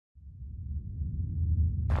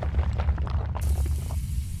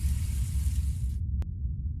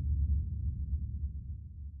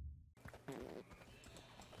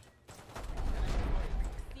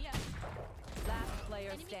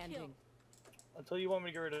standing. Until you want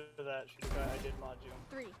me to get rid of that, I did mod you.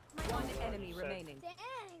 3. One enemy remaining. You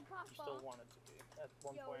still wanted to be at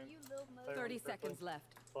one point. 30 seconds left.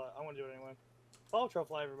 But I'm gonna do it anyway. Follow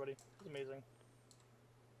Trofly, everybody. It's amazing.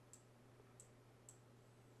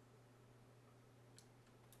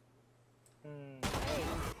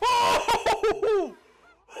 Oh!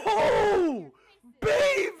 Oh!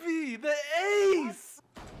 Baby! The ace!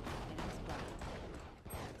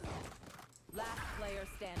 Last player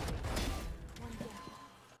standing.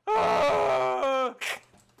 Ah!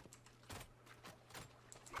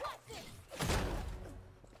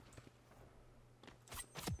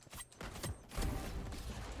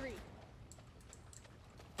 3.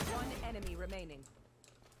 One enemy remaining.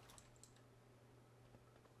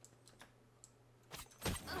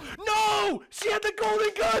 No! She had the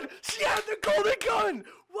golden gun! She had the golden gun!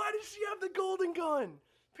 Why does she have the golden gun?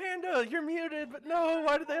 Panda, you're muted, but no,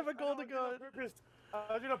 why did they have a golden gun?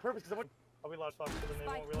 I did it on purpose because I'll be lost fuck because then they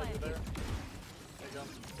won't realize you're there. There you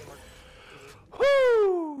go.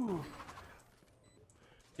 Woo!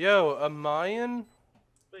 Yo, a Mayan?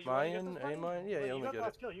 Mayan? A Mayan? Yeah, you let me get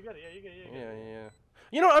it. You got it, yeah, you get it. Yeah.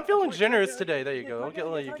 You know, I'm feeling generous today. There you go. I'll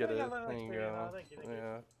let you get it. There you go.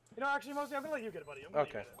 Yeah. You know, actually, Mosey, I'm gonna let you get it, buddy.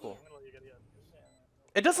 Okay, cool.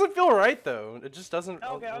 It doesn't feel right though. It just doesn't.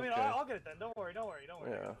 Okay, I mean, I'll get it then. Don't worry. Yeah. I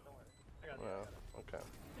got it. Yeah. Okay.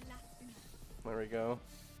 There we go.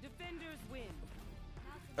 Defenders win.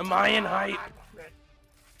 A Mayan height.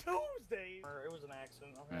 Tuesday. It was an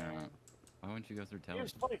accident. Okay. Yeah. Why wouldn't you go through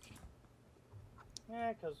Here's television? Spike.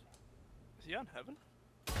 Yeah, cause. Is he on heaven?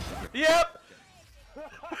 Yep.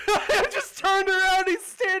 I just turned around. He's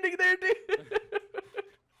standing there, dude.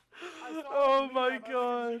 Oh my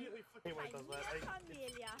god. We won't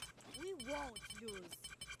lose.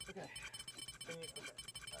 Okay.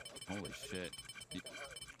 Holy shit.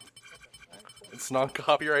 It's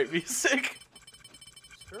non-copyright music.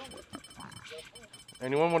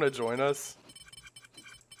 Anyone want to join us?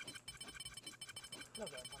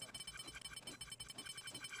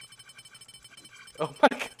 Oh my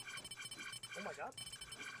god. Oh my god.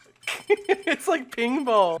 It's like ping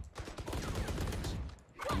ball.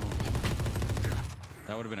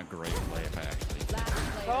 That would have been a great play if I actually.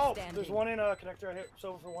 Oh, there's one in connector. I hit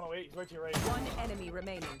Silver for 108. He's right to your right. One enemy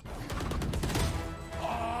remaining.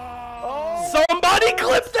 Oh. Somebody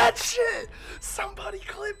clip that shit! Somebody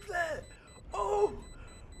clip that! Oh!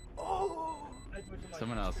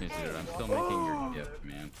 Someone else needs to do it. I'm still making your gift,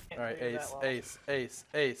 man. Alright, ace.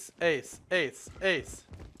 Yikes.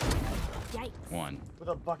 1. With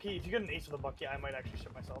a Bucky, if you get an ace with a Bucky, I might actually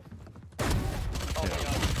shit myself. Oh my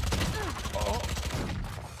god.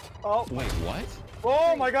 Oh. Wait, what?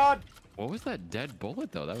 Oh my god! What was that dead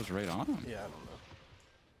bullet though? That was right on him. Yeah, I don't know.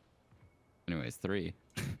 Anyways, 3.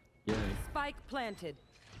 Yay. Spike planted.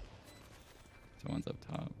 Someone's up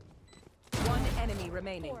top. One enemy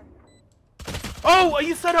remaining. 4. Oh,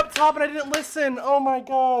 you said up top and I didn't listen. Oh my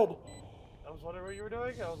god. I was wondering what you were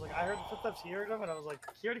doing. I was like, I heard the footsteps, he heard them, and I was like,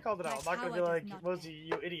 he already called it out. I'm not gonna be like, Mosey,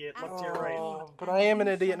 you idiot, look to your right. But I am an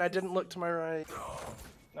idiot and I didn't look to my right.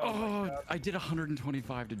 Oh, I did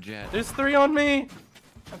 125 to Jett. There's 3 on me.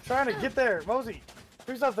 I'm trying to get there, Mosey.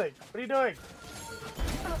 Do something. What are you doing?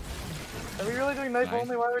 Are we really doing knife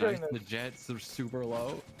only? Why are we doing this? The Jetts are super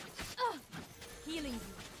low. Healing.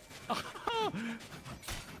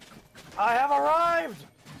 I have arrived.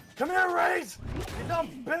 Come here, Raze. You dumb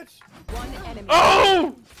bitch. One enemy.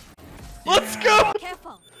 Oh! Let's go.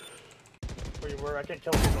 Careful. Where you were, I can't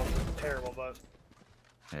kill people. It's terrible, but.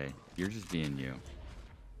 Hey, you're just being you.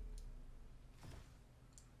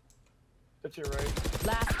 That's your right.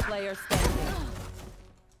 Last player standing.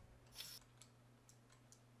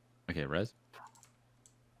 Okay, Rez.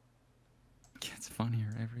 Gets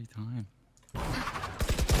funnier every time.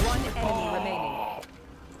 One enemy remaining.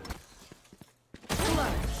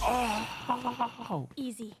 Oh!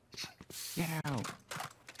 Easy. Get out.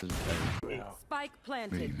 Spike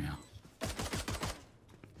planted.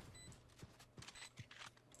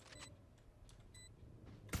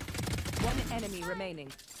 One enemy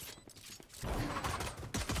remaining.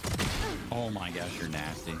 Oh my gosh, you're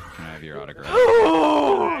nasty. Can I have your autograph?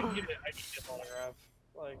 I need this autograph.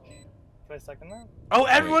 Like, can I second that? Oh,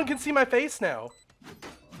 everyone can see my face now.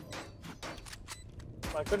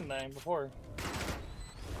 Why couldn't I before?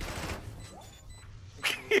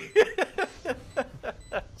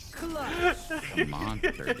 A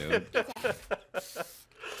monster, dude.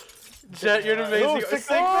 Jett, you're an amazing. Oh, Sick sick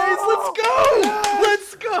face. Let's go!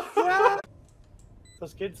 Let's go! Yeah.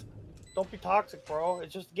 Those kids, don't be toxic, bro.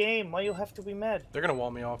 It's just a game. Why you have to be mad? They're gonna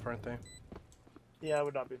wall me off, aren't they? Yeah, I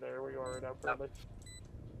would not be there where you are right now, probably.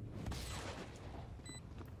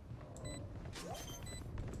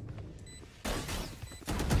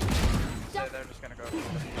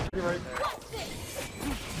 You're right.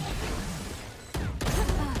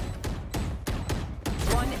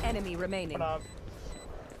 One enemy remaining. Oh!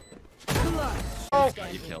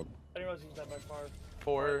 You killed. I didn't realize he's that far.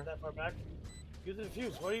 4. That far back. Use the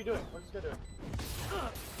defuse. What are you doing? What's this guy doing?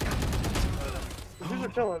 Defuse or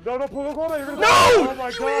kill him. No, no, pull go there. No! Oh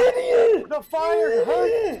my god! Idiot! The fire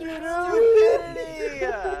hurts you, dude!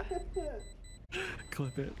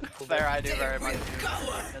 Clip it. Fair, I do very much.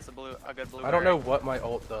 That's a good blue. I don't know what my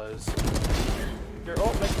ult does. Your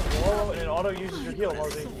ult makes it blow and it auto uses your heal,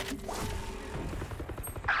 Mosey.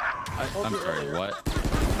 I'm sorry, what?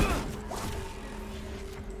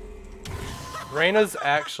 Reyna's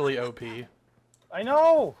actually OP. I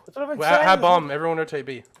know! That's what I've been Well, saying. have bomb. Everyone rotate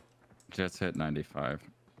B. Jett's hit 95.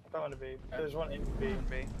 I want to be. There's one in B.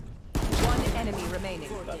 One enemy remaining.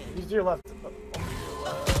 He's to your left.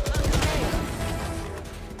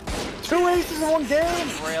 Two aces in one game!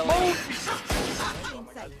 Really? Oh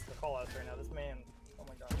my god, these are the call outs right now. This man. Oh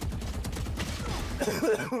my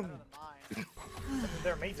god.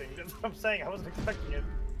 They're amazing. That's what I'm saying. I wasn't expecting it.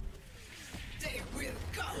 They will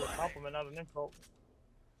go. A compliment, not an insult.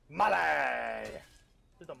 Molly!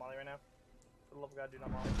 There's no Molly right now. For the love of God, do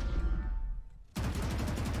not Molly.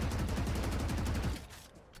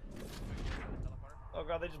 Oh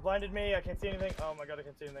god, they just blinded me. I can't see anything. Oh my god, I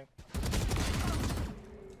can't see anything.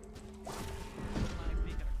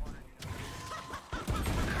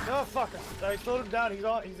 Oh fuck! I slowed him down. He's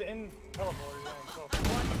in teleport.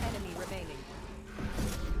 One enemy remaining.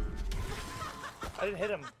 I didn't hit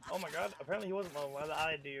him. Oh my god. Apparently he wasn't low. Why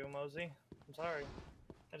lied to you, Mosey? I'm sorry.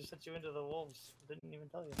 I just sent you into the wolves. Didn't even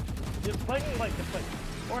tell you. Just play.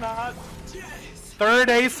 Or not. Third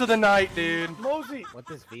ace of the night, dude. Mosey! What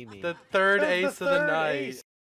does V mean? The third That's the ace of the third night. ace.